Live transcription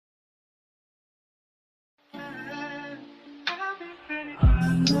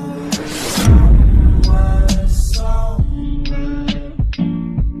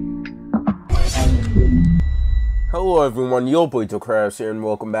Hello everyone, your boy DylCraftZ here, and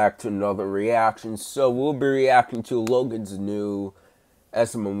welcome back to another reaction. So we'll be reacting to Logan's new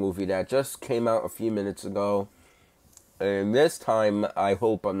SML movie that just came out a few minutes ago. And this time, I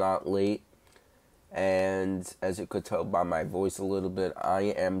hope I'm not late. And as you could tell by my voice a little bit, I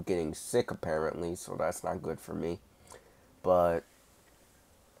am getting sick apparently, so that's not good for me. But,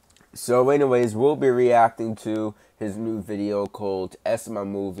 so anyways, we'll be reacting to his new video called SML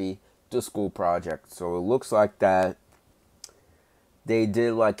Movie, The School Project. So it looks like that they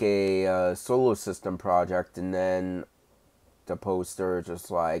did like a solar system project, and then the poster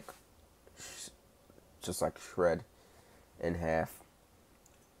just like shred in half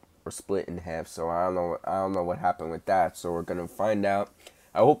or split in half. So I don't know what happened with that. So we're gonna find out.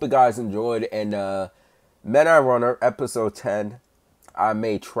 I hope you guys enjoyed. And Midnight Runner episode 10. I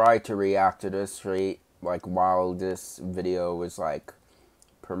may try to react to this straight like while this video is like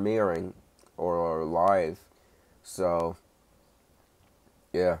premiering or live. So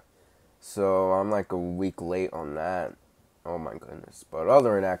yeah, so I'm like a week late on that. Oh my goodness. But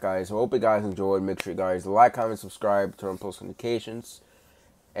other than that, guys, I hope you guys enjoyed. Make sure you guys like, comment, subscribe, turn on post notifications,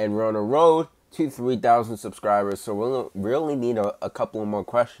 and we're on the road to 3,000 subscribers. So we'll really need a couple of more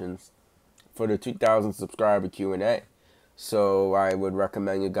questions for the 2,000 subscriber Q&A. So I would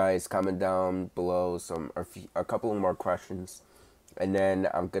recommend you guys comment down below a couple of more questions, and then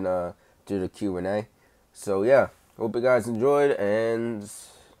I'm gonna do the Q&A. So yeah, hope you guys enjoyed, and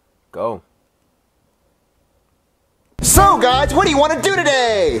go. So guys, what do you want to do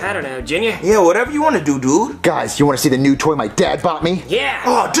today? I don't know, Junior. Yeah, whatever you want to do, dude. Guys, you want to see the new toy my dad bought me? Yeah.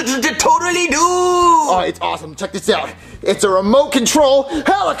 Oh, totally, dude. Oh, it's awesome. Check this out. It's a remote control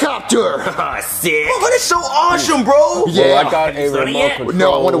helicopter. Oh, sick. Oh, that is so awesome, bro. Yeah. Well, I got a remote control.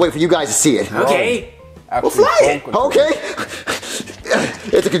 No, I want to wait for you guys to see it. Okay. Well, fly it. Okay.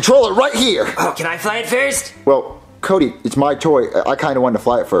 It's a controller right here. Oh, can I fly it first? Well, Cody, it's my toy. I kind of wanted to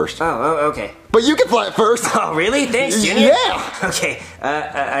fly it first. Oh, okay. But you can fly it first. Oh, really? Thanks, Junior. Yeah. Okay.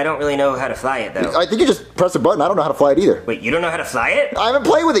 I don't really know how to fly it, though. I think you just press a button. I don't know how to fly it either. Wait, you don't know how to fly it? I haven't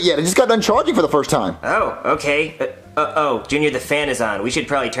played with it yet. I just got done charging for the first time. Oh, okay. Oh, Junior, the fan is on. We should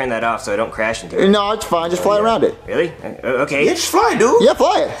probably turn that off so I don't crash into it. No, it's fine. Just fly around it. Really? Okay. Yeah, just fly, dude. Yeah,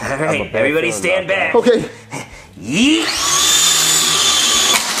 fly it. All right, everybody stand back. Okay. Yeet.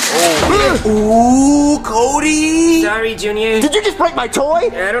 Ooh, Cody. Sorry, Junior. Did you just break my toy?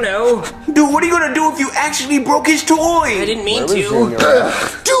 I don't know. Dude, what are you gonna do if you actually broke his toy? I didn't mean to.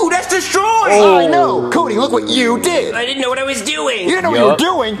 Dude, that's destroyed. I know. Cody, look what you did. I didn't know what I was doing. You didn't know what you were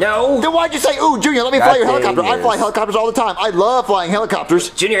doing? No. Then why'd you say, ooh, Junior, let me fly your helicopter? I fly helicopters all the time. I love flying helicopters.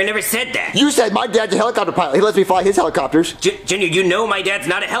 Junior, I never said that. You said my dad's a helicopter pilot. He lets me fly his helicopters. Junior, you know my dad's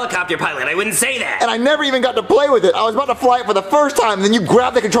not a helicopter pilot. I wouldn't say that. And I never even got to play with it. I was about to fly it for the first time, and then you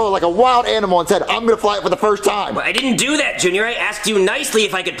grabbed the controller like a wild animal and said, I'm going to fly it for the first time. Well, I didn't do that, Junior. I asked you nicely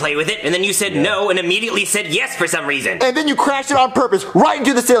if I could play with it, and then you said no and immediately said yes for some reason. And then you crashed it on purpose right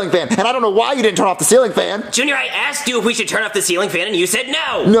into the ceiling fan. And I don't know why you didn't turn off the ceiling fan. Junior, I asked you if we should turn off the ceiling fan, and you said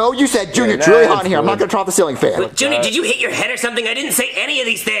no. No, you said, Junior, it's really hot in here. I'm not going to turn off the ceiling fan. But, Junior, did you hit your head or something? I didn't say any of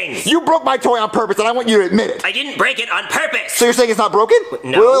these things. You broke my toy on purpose, and I want you to admit it. I didn't break it on purpose. So you're saying it's not broken?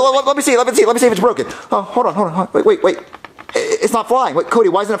 No. Well, let me see if it's broken. Oh, hold on. Wait. It's not flying. Wait, Cody,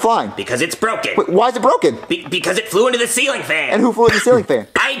 why isn't it flying? Because it's broken. Wait, why is it broken? Because it flew into the ceiling fan. And who flew into the ceiling fan?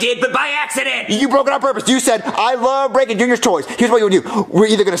 I did, but by accident. You broke it on purpose. You said, I love breaking Junior's toys. Here's what you would do. We're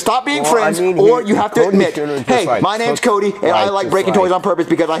either going to stop being friends, or you have to admit, hey, my name's Cody, and I like breaking toys on purpose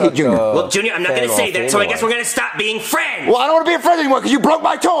because I hate Junior. Well, Junior, I'm not going to say that, so I guess we're going to stop being friends. Well, I don't want to be a friend anymore because you broke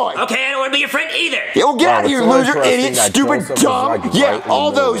my toy. Okay, I don't want to be your friend either. Yeah, well, get out of here, loser, idiot, stupid, dumb. Yeah,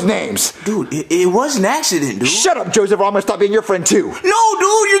 all those names. Dude, it was an accident, dude. Shut up, Joseph, or I'm going to stop being your friend, too. No, dude,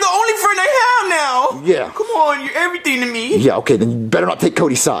 you're the only friend I have now. Yeah. Come on, you're everything to me. Yeah, okay, then you better not take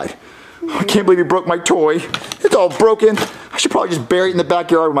Cody's side. I can't believe you broke my toy. It's all broken. I should probably just bury it in the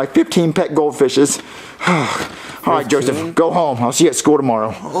backyard with my 15 pet goldfishes. All right, Joseph, go home. I'll see you at school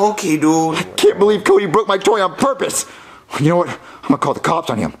tomorrow. Okay, dude. I can't believe Cody broke my toy on purpose. You know what? I'm gonna call the cops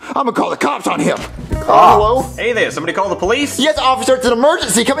on him. Hello? Hey there, somebody call the police? Yes, officer, it's an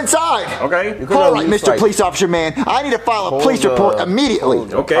emergency. Come inside. Okay. All right, Mr. Police Officer Man. I need to file a police report immediately.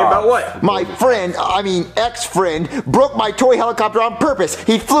 Okay, about what? My friend, ex-friend, broke my toy helicopter on purpose.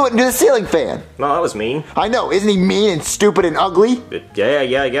 He flew it into the ceiling fan. Well, that was mean. I know, isn't he mean and stupid and ugly?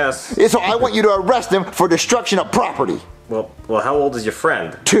 Yeah, I guess. So I want you to arrest him for destruction of property. Well, how old is your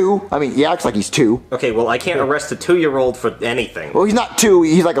friend? 2. I mean, he acts like he's 2. Okay, well, I can't arrest a 2-year-old for anything. Well, he's not 2.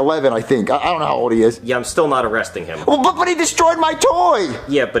 He's like 11, I think. I don't know how old he is. Yeah, I'm still not arresting him. Well, but he destroyed my toy.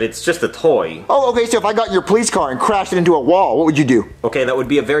 Yeah, but it's just a toy. Oh, okay, so if I got your police car and crashed it into a wall, what would you do? Okay, that would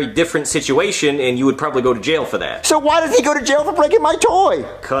be a very different situation, and you would probably go to jail for that. So why does he go to jail for breaking my toy?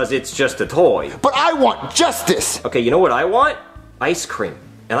 Because it's just a toy. But I want justice. Okay, you know what I want? Ice cream.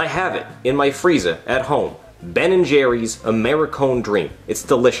 And I have it in my freezer at home. Ben & Jerry's Americone Dream. It's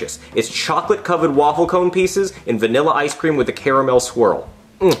delicious. It's chocolate-covered waffle cone pieces and vanilla ice cream with a caramel swirl.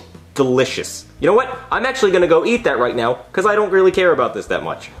 Delicious. You know what? I'm actually gonna go eat that right now, because I don't really care about this that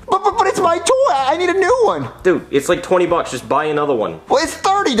much. But it's my toy. I need a new one. Dude, it's like 20 bucks. Just buy another one. Well, it's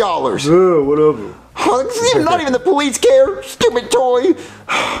 $30. Yeah, whatever. Not even the police care. Stupid toy.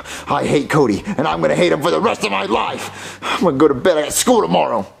 I hate Cody, and I'm gonna hate him for the rest of my life. I'm gonna go to bed. I got school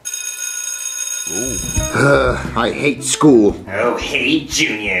tomorrow. I hate school. Oh, hey,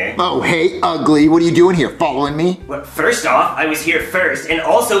 Junior. Oh, hey, ugly. What are you doing here? Following me? Well, first off, I was here first, and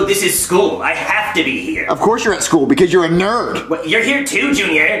also this is school. I have to be here. Of course you're at school, because you're a nerd. Well, you're here too,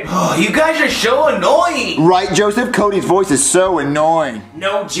 Junior. Oh, you guys are so annoying. Right, Joseph? Cody's voice is so annoying.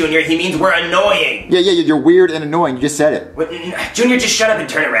 No, Junior, he means we're annoying. Yeah, you're weird and annoying. You just said it. What, Junior, just shut up and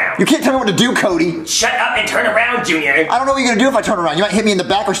turn around. You can't tell me what to do, Cody. Shut up and turn around, Junior. I don't know what you're gonna do if I turn around. You might hit me in the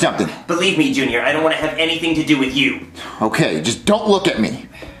back or something. Believe me, Junior, I don't want to have anything to do with you. Okay, just don't look at me.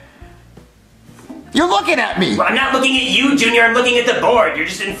 You're looking at me! Well, I'm not looking at you, Junior, I'm looking at the board. You're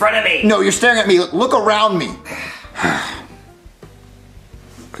just in front of me. No, you're staring at me. Look around me.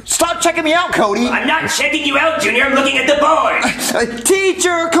 Stop checking me out, Cody! I'm not checking you out, Junior, I'm looking at the board.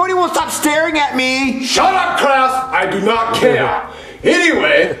 Teacher, Cody won't stop staring at me! Shut up, class! I do not care.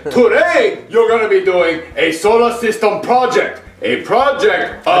 Anyway, today you're gonna be doing a solar system project. A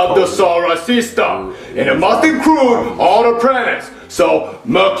project of the solar system. And it must include all the planets. So,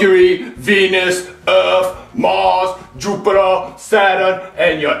 Mercury, Venus, Earth, Mars, Jupiter, Saturn,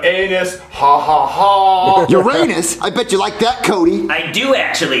 and Uranus. Ha ha ha. Uranus? I bet you like that, Cody. I do,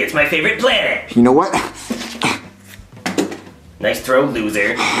 actually. It's my favorite planet. You know what? Nice throw,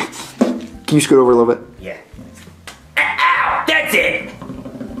 loser. Can you scoot over a little bit? Yeah. Ow! That's it!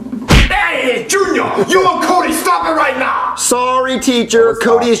 That is Junior, you and Cody, stop it right now! Sorry, teacher.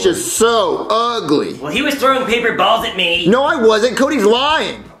 Cody is just so ugly. Well, he was throwing paper balls at me. No, I wasn't. Cody's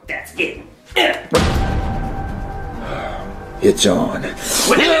lying. That's it. It's on. Dude!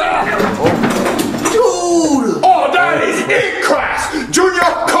 Oh, that is it, class! Junior,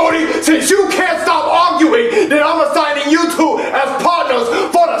 Cody, since you can't stop arguing, then I'm assigning you two as partners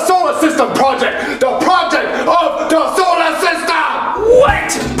for the solar system project! The project of the solar system! What?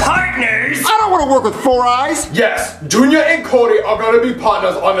 Partners? I don't want to work with Four Eyes. Yes, Junior and Cody are going to be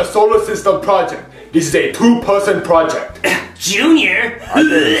partners on the solar system project. This is a 2-person project. Junior?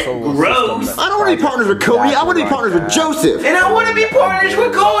 Gross. I don't want to be partners with Cody. I want to be partners with Joseph. And I want to be partners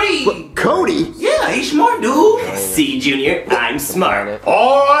with Cody. Cody? Yeah, he's smart, dude. See, Junior, I'm smart.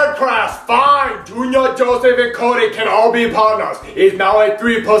 Alright, class, fine. Junior, Joseph, and Cody can all be partners. It's now a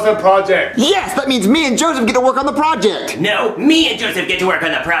 3-person project. Yes, that means me and Joseph get to work on the project. No, me and Joseph get to work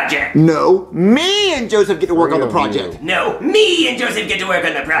on the project. No, me and Joseph get to work on the project. No, me and Joseph get to work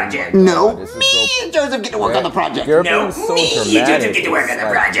on the project. No, me and Joseph get to work on the project. You're No, being so me and dramatic. Joseph get to work on the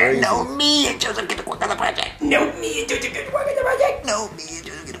It's like project. crazy. No, me and Joseph get to work on the project. No, me and Joseph get to work on the project. No, me and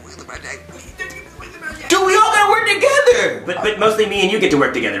Joseph get to work on the project. Me and Joseph get to work on the project. Dude, we all gotta work together. But mostly me and you get to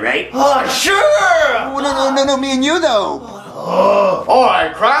work together, right? Oh, sure. Oh, no, me and you though.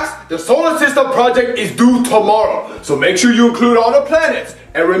 Alright, class, the solar system project is due tomorrow. So make sure you include all the planets.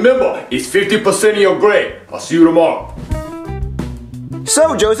 And remember, it's 50% of your grade. I'll see you tomorrow.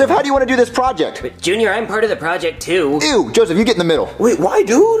 So, Joseph, how do you want to do this project? But Junior, I'm part of the project too. Ew, Joseph, you get in the middle. Wait, why,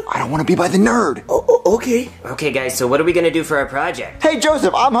 dude? I don't want to be by the nerd. Okay. Okay, guys, so what are we gonna do for our project? Hey,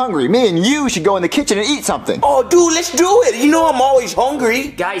 Joseph, I'm hungry. Me and you should go in the kitchen and eat something. Oh, dude, let's do it. You know I'm always hungry.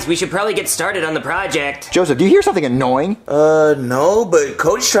 Guys, we should probably get started on the project. Joseph, do you hear something annoying? No, but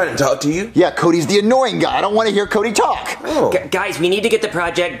Cody's trying to talk to you. Yeah, Cody's the annoying guy. I don't want to hear Cody talk. Oh. Guys, we need to get the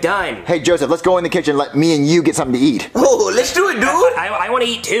project done. Hey, Joseph, let's go in the kitchen and let me and you get something to eat. Oh, let's do it, dude. I want to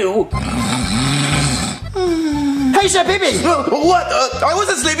eat too. Hey, Chef Pee-Pee! What? I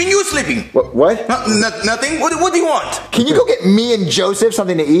wasn't sleeping. You were sleeping. What? Nothing? What do you want? Can you go get me and Joseph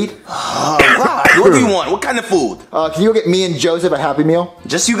something to eat? Why? What do you want? What kind of food? Can you go get me and Joseph a Happy Meal?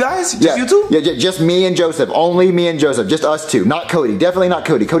 Just you guys? Just you two? Yeah, just me and Joseph. Only me and Joseph. Just us two. Not Cody. Definitely not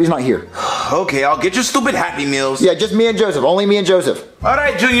Cody. Cody's not here. Okay, I'll get your stupid Happy Meals. Yeah, just me and Joseph. Only me and Joseph. All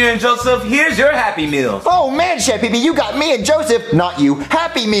right, Junior and Joseph, here's your Happy Meals. Oh man, Chef Pee-Pee, you got me and Joseph, not you.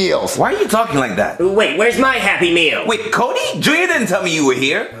 Happy Meals. Why are you talking like that? Wait, where's my Happy Meal? Wait, Cody? Junior didn't tell me you were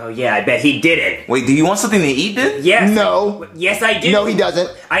here. Oh yeah, I bet he didn't. Wait, do you want something to eat then? Yes. No. Yes, I do. No, he doesn't.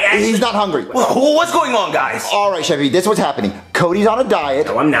 He's not hungry. Well, what's going on, guys? All right, Chef Pee-Pee, this is what's happening. Cody's on a diet.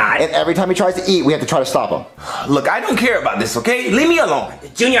 No, I'm not. And every time he tries to eat, we have to try to stop him. Look, I don't care about this, okay? Leave me alone.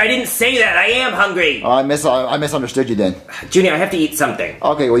 Junior, I didn't say that. I am hungry. I misunderstood you then. Junior, I have to eat something.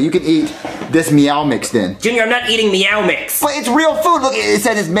 Okay, well, you can eat this Meow Mix then. Junior, I'm not eating Meow Mix. But it's real food. Look, it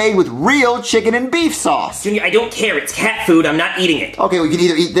says it's made with real chicken and beef sauce. Junior, I don't care. It's cat food. I'm not eating it. Okay, well, you can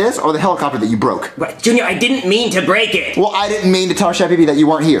either eat this or the helicopter that you broke. But, Junior, I didn't mean to break it. Well, I didn't mean to tell Chef Pee-Pee that you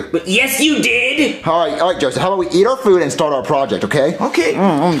weren't here. But yes, you did. All right, Joseph, how about we eat our food and start our project, okay? Okay.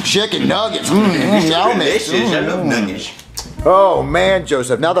 Chicken nuggets. Meow Mix. Delicious. I love nuggets. Oh man,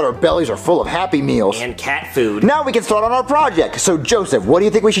 Joseph, now that our bellies are full of Happy Meals. And cat food. Now we can start on our project. So Joseph, what do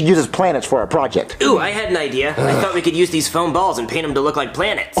you think we should use as planets for our project? Ooh, I had an idea. I thought we could use these foam balls and paint them to look like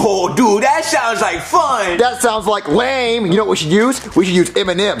planets. Oh, dude, that sounds like fun. That sounds like lame. You know what we should use? We should use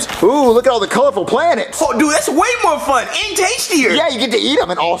M&Ms. Ooh, look at all the colorful planets. Oh, dude, that's way more fun and tastier. Yeah, you get to eat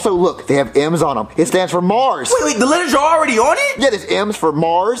them. And also, look, they have M's on them. It stands for Mars. Wait, the letters are already on it? Yeah, there's M's for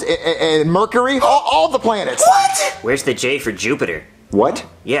Mars and Mercury. All the planets. What? Where's the J for Jupiter? What?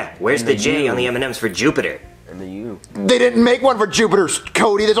 Yeah, where's the J on the M&Ms for Jupiter? And the U. They didn't make one for Jupiter,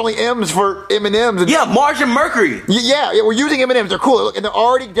 Cody. There's only M's for M&Ms. Yeah, Mars and Mercury. Yeah, we're using M&Ms. They're cool. Look, and they're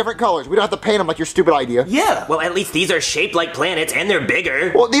already different colors. We don't have to paint them like your stupid idea. Yeah. Well, at least these are shaped like planets and they're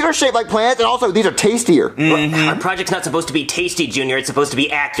bigger. Well, these are shaped like planets, and also these are tastier. Well, our project's not supposed to be tasty, Junior. It's supposed to be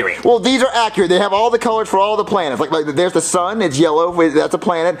accurate. Well, these are accurate. They have all the colors for all the planets. Like there's the sun. It's yellow. That's a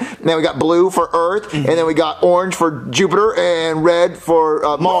planet. And then we got blue for Earth, and then we got orange for Jupiter, and red for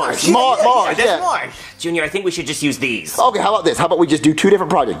Mars. Mars. That's Mars. Junior, I think we should just use these. Okay, how about this? How about we just do two different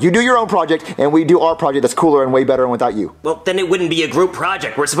projects? You do your own project, and we do our project that's cooler and way better and without you. Well, then it wouldn't be a group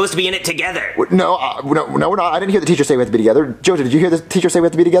project. We're supposed to be in it together. No, we're not. I didn't hear the teacher say we have to be together. Joseph, did you hear the teacher say we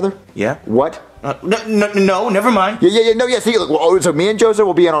have to be together? Yeah. What? No, never mind. Yeah. See, look, so me and Joseph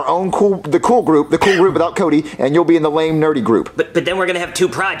will be in our own cool group without Cody, and you'll be in the lame, nerdy group. But then we're gonna have two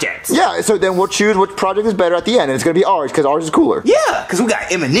projects. Yeah, so then we'll choose which project is better at the end, and it's gonna be ours, because ours is cooler. Yeah, because we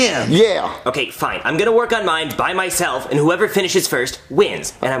got M&M. Yeah. Okay, fine. I'm gonna work on mine by myself, and whoever finishes first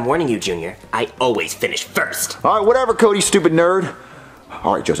wins. And I'm warning you, Junior, I always finish first. All right, whatever, Cody, stupid nerd.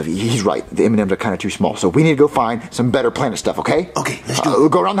 All right, Joseph, he's right. The M&Ms are kind of too small, so we need to go find some better planet stuff, okay? Okay, let's do it. We'll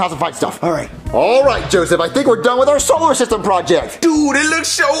go around the house and find stuff. All right. All right, Joseph, I think we're done with our solar system project. Dude, it looks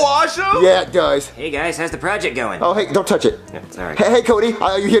so awesome. Yeah, it does. Hey guys, how's the project going? Oh, hey, don't touch it. No, it's alright. Hey, Cody,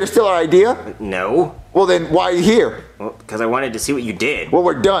 are you here to steal our idea? No. Well, then why are you here? Well, because I wanted to see what you did. Well,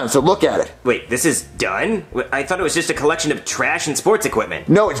 we're done, so look at it. Wait, this is done? I thought it was just a collection of trash and sports equipment.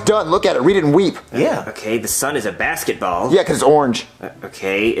 No, it's done. Look at it. Read it and weep. Yeah. Okay, the sun is a basketball. Yeah, because it's orange.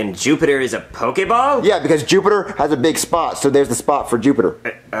 Okay, and Jupiter is a Pokeball? Yeah, because Jupiter has a big spot, so there's the spot for Jupiter.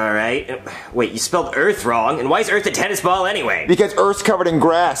 Alright. Wait, you spelled Earth wrong, and why is Earth a tennis ball anyway? Because Earth's covered in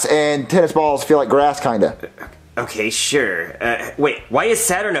grass, and tennis balls feel like grass, kinda. Okay, sure. Wait, why is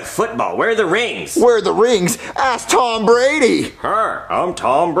Saturn a football? Where are the rings? Where are the rings? Ask Tom Brady! Hi, I'm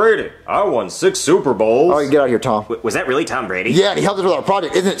Tom Brady. I won 6 Super Bowls. Oh, you get out of here, Tom. Was that really Tom Brady? Yeah, and he helped us with our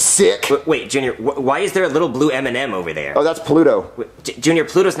project. Isn't it sick? Wait, Junior, why is there a little blue M&M over there? Oh, that's Pluto. Junior,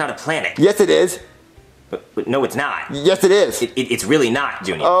 Pluto's not a planet. Yes, it is. No, it's not. Yes, it is. It's really not,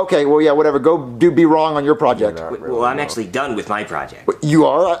 Junior. Okay, well, yeah, whatever. Go be wrong on your project. Well, I'm actually done with my project. You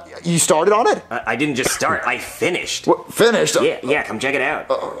are? You started on it? I didn't just start, I finished. What, finished? Yeah, come check it out.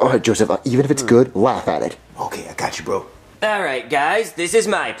 All right, Joseph, even if it's good, laugh at it. Okay, I got you, bro. Alright, guys, this is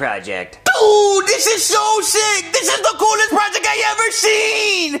my project. Dude, this is so sick! This is the coolest project I ever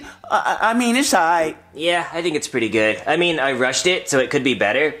seen! I mean, it's alright. Yeah, I think it's pretty good. I mean, I rushed it, so it could be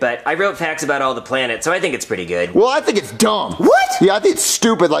better, but I wrote facts about all the planets, so I think it's pretty good. Well, I think it's dumb. What? Yeah, I think it's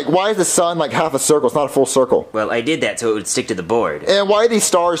stupid. Like, why is the sun like half a circle? It's not a full circle. Well, I did that so it would stick to the board. And why are these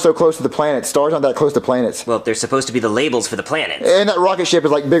stars so close to the planets? Stars aren't that close to planets. Well, they're supposed to be the labels for the planets. And that rocket ship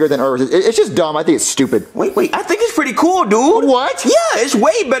is like bigger than Earth. It's just dumb. I think it's stupid. Wait, I think it's pretty cool, dude. What? Yeah, it's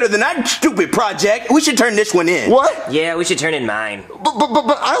way better than that stupid project. We should turn this one in. What? Yeah, we should turn in mine. But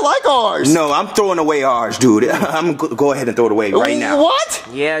I like ours. No, I'm throwing away ours, dude. I'm gonna go ahead and throw it away right now. What?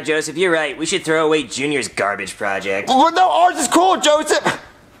 Yeah, Joseph, you're right. We should throw away Junior's garbage project. Well, no, ours is cool, Joseph.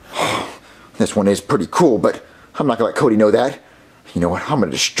 This one is pretty cool, but I'm not gonna let Cody know that. You know what? I'm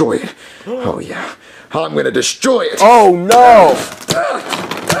gonna destroy it. Oh yeah. I'm gonna destroy it. Oh no!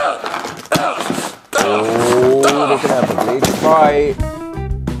 Oh, they're gonna have a big fight.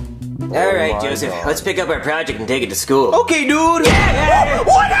 Alright, my Joseph, God. let's pick up our project and take it to school. Okay, dude. Yeah.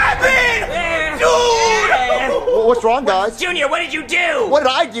 What happened? Dude! What's wrong, guys? Junior, what did you do? What did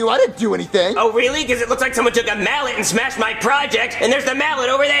I do? I didn't do anything. Oh, really? Because it looks like someone took a mallet and smashed my project, and there's the mallet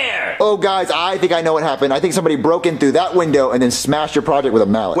over there. Oh, guys, I think I know what happened. I think somebody broke in through that window and then smashed your project with a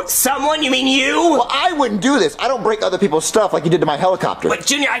mallet. What, someone? You mean you? Well, I wouldn't do this. I don't break other people's stuff like you did to my helicopter. But,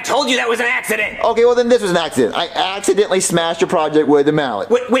 Junior, I told you that was an accident. Okay, well then this was an accident. I accidentally smashed your project with a mallet.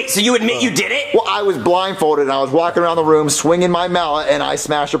 Wait, so you admit you did it? Well, I was blindfolded and I was walking around the room swinging my mallet and I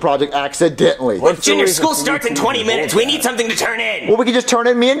smashed your project accidentally. What's the Junior, reason school for you starts in to 20 do minutes. that? We need something to turn in. Well, we could just turn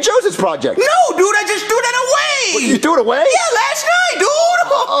in me and Joseph's project. No, dude, I just threw that away. You threw it away? Yeah, last night, dude.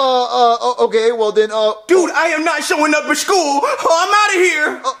 Okay, well then, Dude, I am not showing up at school. I'm out of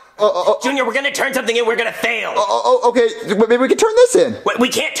here. Junior, we're gonna turn something in. We're gonna fail. okay, but maybe we can turn this in. We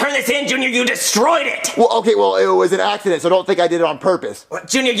can't turn this in, Junior. You destroyed it. Well, okay, well, it was an accident, so don't think I did it on purpose.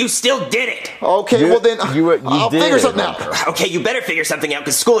 Junior, you still did it. Okay, well then, I'll did figure it something on out. purpose. Okay, you better figure something out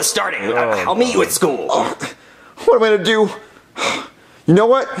because school is starting. I'll meet you at school. What am I gonna do? You know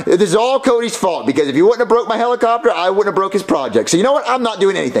what? This is all Cody's fault, because if he wouldn't have broke my helicopter, I wouldn't have broke his project. So you know what? I'm not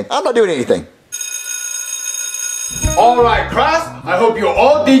doing anything. I'm not doing anything. Alright, class, I hope you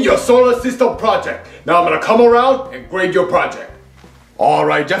all did your solar system project. Now I'm gonna come around and grade your project.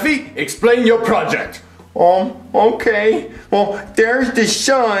 Alright, Jeffy, explain your project. Okay. Well, there's the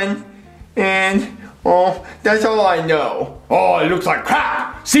sun, and, that's all I know. Oh, it looks like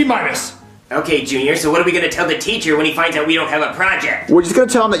crap. C minus. Okay, Junior, so what are we gonna tell the teacher when he finds out we don't have a project? We're just gonna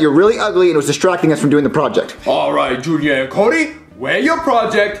tell him that you're really ugly and it was distracting us from doing the project. Alright, Junior and Cody, where your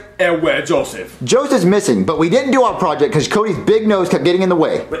project and where Joseph? Joseph's missing, but we didn't do our project because Cody's big nose kept getting in the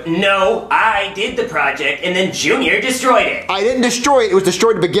way. But no, I did the project and then Junior destroyed it. I didn't destroy it, it was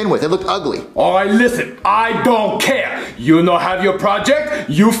destroyed to begin with. It looked ugly. Alright, listen, I don't care. You not have your project,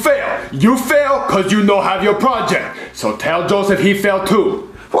 you fail. You fail because you not have your project. So tell Joseph he failed too.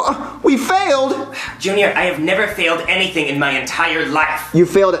 Well, we failed. Junior, I have never failed anything in my entire life. You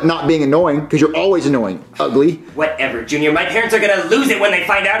failed at not being annoying because you're always annoying. Ugly. Whatever, Junior. My parents are gonna lose it when they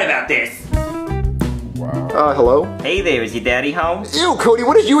find out about this. Hello? Hey there, is your daddy home? Ew, Cody,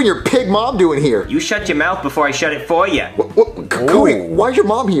 what is you and your pig mom doing here? You shut your mouth before I shut it for you. Cody, why's your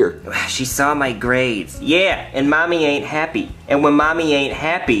mom here? She saw my grades. Yeah, and mommy ain't happy. And when mommy ain't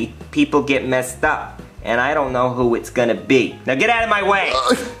happy, people get messed up. And I don't know who it's gonna be. Now get out of my way!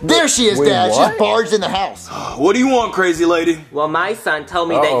 There she is, Wait, Dad. what? She's barged in the house. What do you want, crazy lady? Well, my son told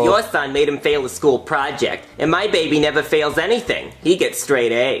me that your son made him fail a school project. And my baby never fails anything. He gets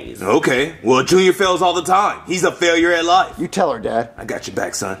straight A's. Okay, well, Junior fails all the time. He's a failure at life. You tell her, Dad. I got your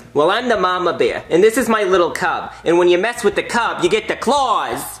back, son. Well, I'm the mama bear, and this is my little cub. And when you mess with the cub, you get the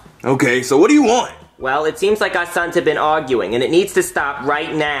claws. Okay, so what do you want? Well, it seems like our sons have been arguing, and it needs to stop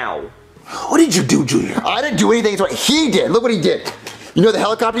right now. What did you do, Junior? I didn't do anything. It's what he did. Look what he did. You know the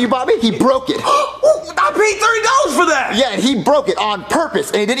helicopter you bought me? He broke it. I paid $30 for that! Yeah, and he broke it on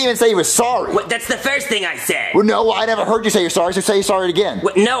purpose, and he didn't even say he was sorry. What, that's the first thing I said. Well, no, I never heard you say you're sorry, so say you're sorry again.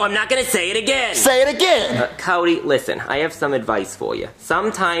 What, no, I'm not gonna say it again. Say it again. Cody, listen, I have some advice for you.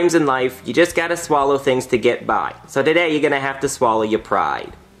 Sometimes in life, you just gotta swallow things to get by. So today, you're gonna have to swallow your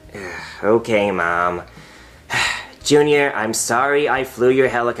pride. Okay, Mom. Junior, I'm sorry I flew your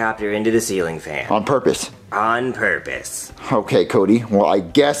helicopter into the ceiling fan. On purpose. On purpose. Okay, Cody. Well, I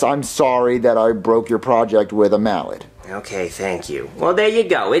guess I'm sorry that I broke your project with a mallet. Okay, thank you. Well, there you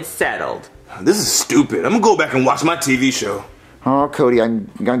go. It's settled. This is stupid. I'm gonna go back and watch my TV show. Oh, Cody,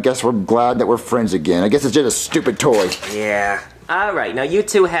 I guess we're glad that we're friends again. I guess it's just a stupid toy. Yeah. Alright, now you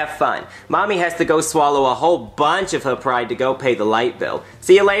two have fun. Mommy has to go swallow a whole bunch of her pride to go pay the light bill.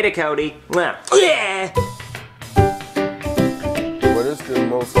 See you later, Cody. Mwah. Yeah! What is the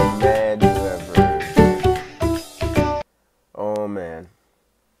most mad you ever? Oh man.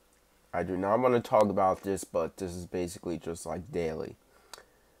 I do not want to talk about this, but this is basically just like daily.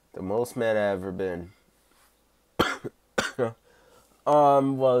 The most mad I ever been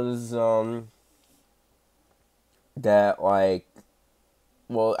was that like,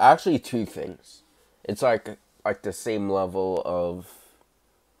 well, actually two things. It's like the same level of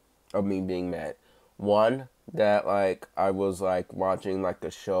me being mad. One, that like I was like watching like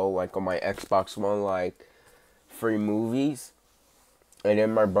a show like on my Xbox One, like free movies, and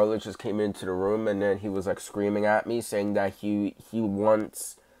then my brother just came into the room and then he was like screaming at me saying that he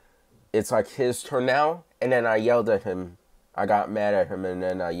wants, it's like his turn now, and then I yelled at him. I got mad at him and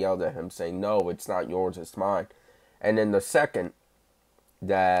then I yelled at him saying, no, it's not yours, it's mine. And then the second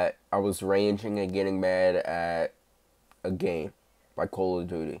that I was raging and getting mad at a game like Call of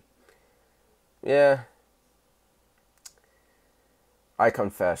Duty. Yeah, I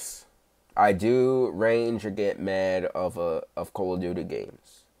confess, I do rage or get mad of Call of Duty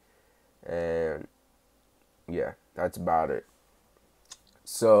games, and yeah, that's about it.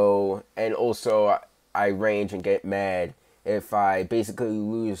 So, and also I rage and get mad if I basically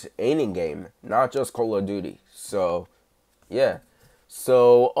lose any game, not just Call of Duty. So, yeah.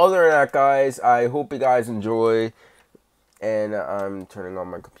 So, other than that, guys, I hope you guys enjoy. And I'm turning on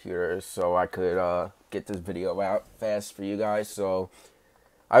my computer so I could get this video out fast for you guys. So,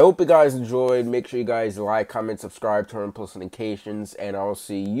 I hope you guys enjoyed. Make sure you guys like, comment, subscribe, turn on post notifications. And I'll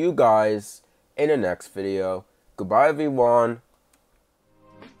see you guys in the next video. Goodbye, everyone.